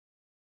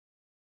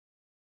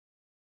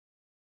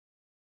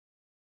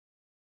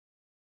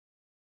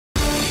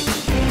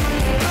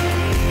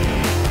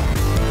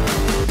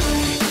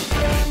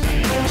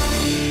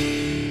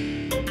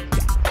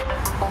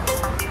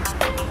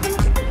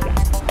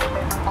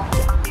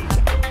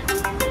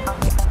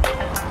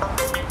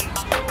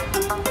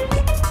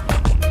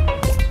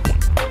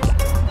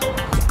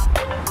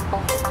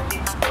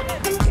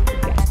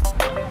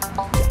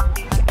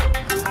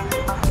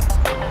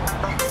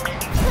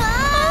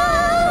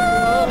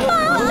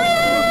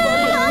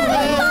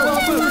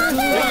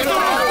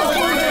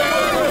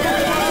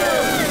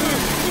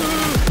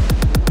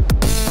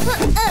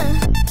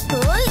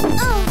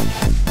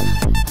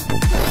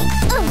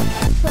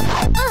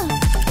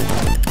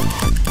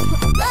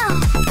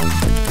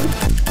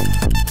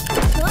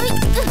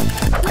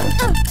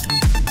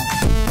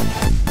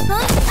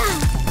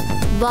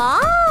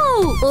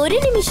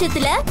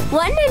நிமிஷத்துல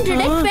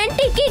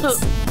 120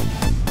 கிக்ஸ்.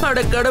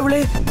 அட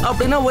கடவுளே,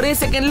 அப்படின்னா ஒரே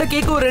செகண்ட்ல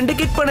கேக்கோ 2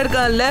 கிக்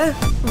பண்ணிருக்கான்ல.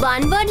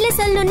 ஒன் வேர்ட்ல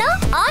சொல்லணும்னா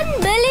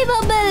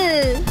அன்பிலீவபிள்.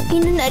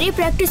 இன்னும் நிறைய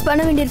பிராக்டிஸ்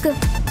பண்ண வேண்டியிருக்கு.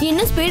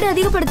 இன்னும் ஸ்பீட்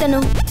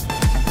அதிகப்படுத்தணும்.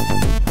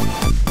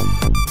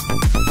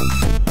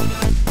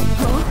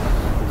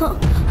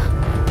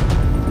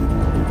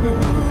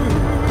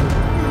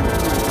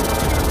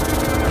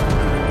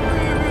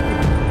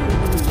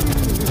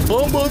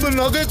 அது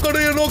நகை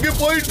கடையை நோக்கி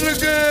போயிட்டு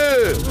இருக்கு.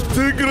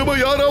 சீக்கிரமா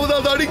யாராவது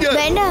அதை அடிங்க.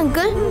 வேண்டாம்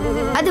அங்கிள்,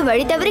 அது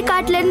வழி தவறி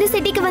காட்டுல இருந்து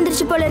சிட்டிக்கு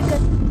வந்துருச்சு போல இருக்கு.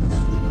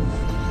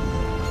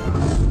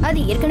 அது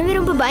ஏற்கனவே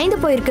ரொம்ப பயந்து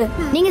போயிருக்கு.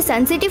 நீங்க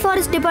சன் சிட்டி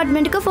ஃபாரஸ்ட்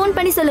டிபார்ட்மெண்ட்டுக்கு ஃபோன்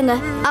பண்ணி சொல்லுங்க.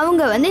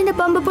 அவங்க வந்து இந்த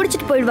பாம்பை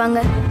பிடிச்சிட்டு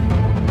போயிடுவாங்க.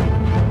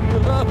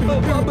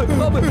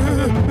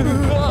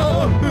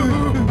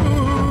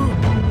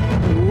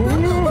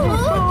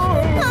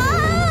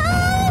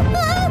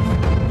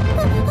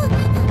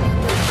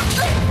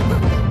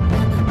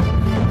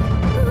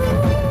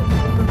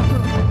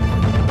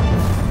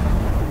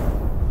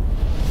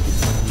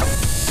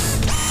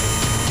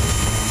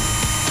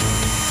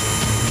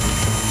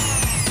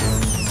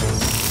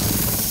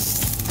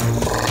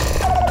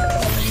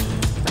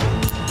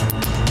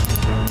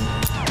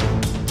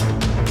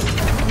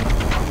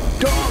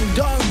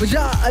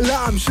 बजा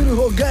अलार्म शुरू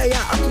हो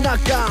गया अपना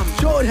काम.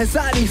 चोर है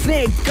सारी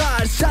स्नेक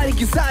कार, सारी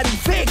की सारी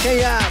फेक है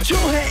यार.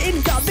 जो है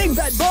इनका बिग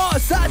बैड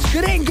बॉस, आज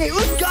करेंगे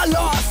उसका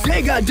लॉस.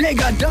 देगा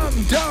देगा डम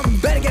डम,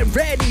 better get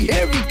ready,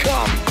 here we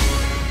come.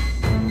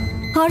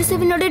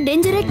 R7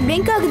 danger एक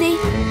ब्लिंक आगदे.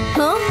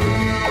 हाँ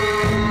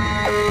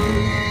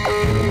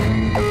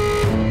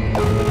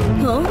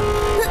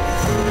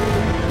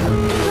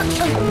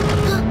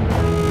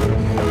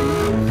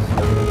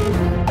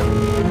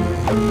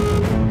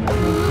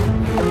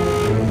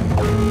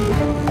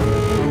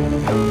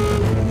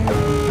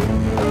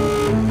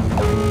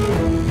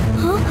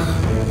हाँ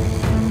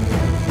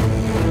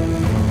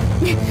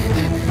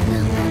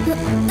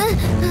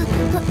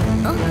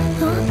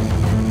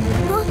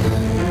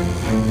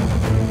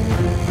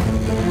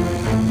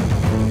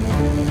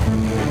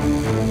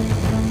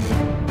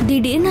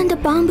திடீர்னு அந்த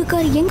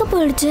பாம்புக்கார் எங்க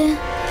போயிடுச்சு?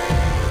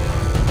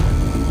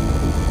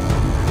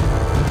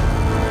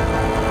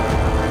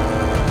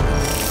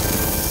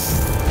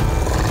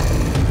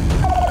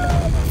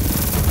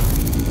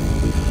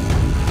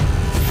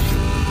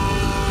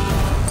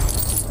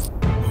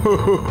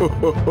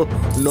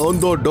 நான்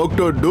தான்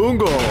டாக்டர்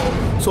டூங்கா.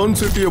 சன்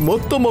சிட்டியை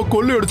மொத்தமா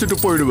கொள்ளையடிச்சிட்டு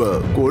போயிடுவேன்.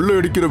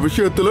 கொள்ளையடிக்கிற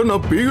விஷயத்துல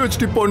நான்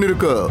PhD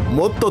பண்ணிருக்கேன்.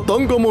 மொத்த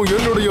தங்கமும்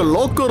என்னுடைய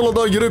லாக்கர்ல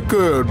தான்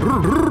இருக்கு.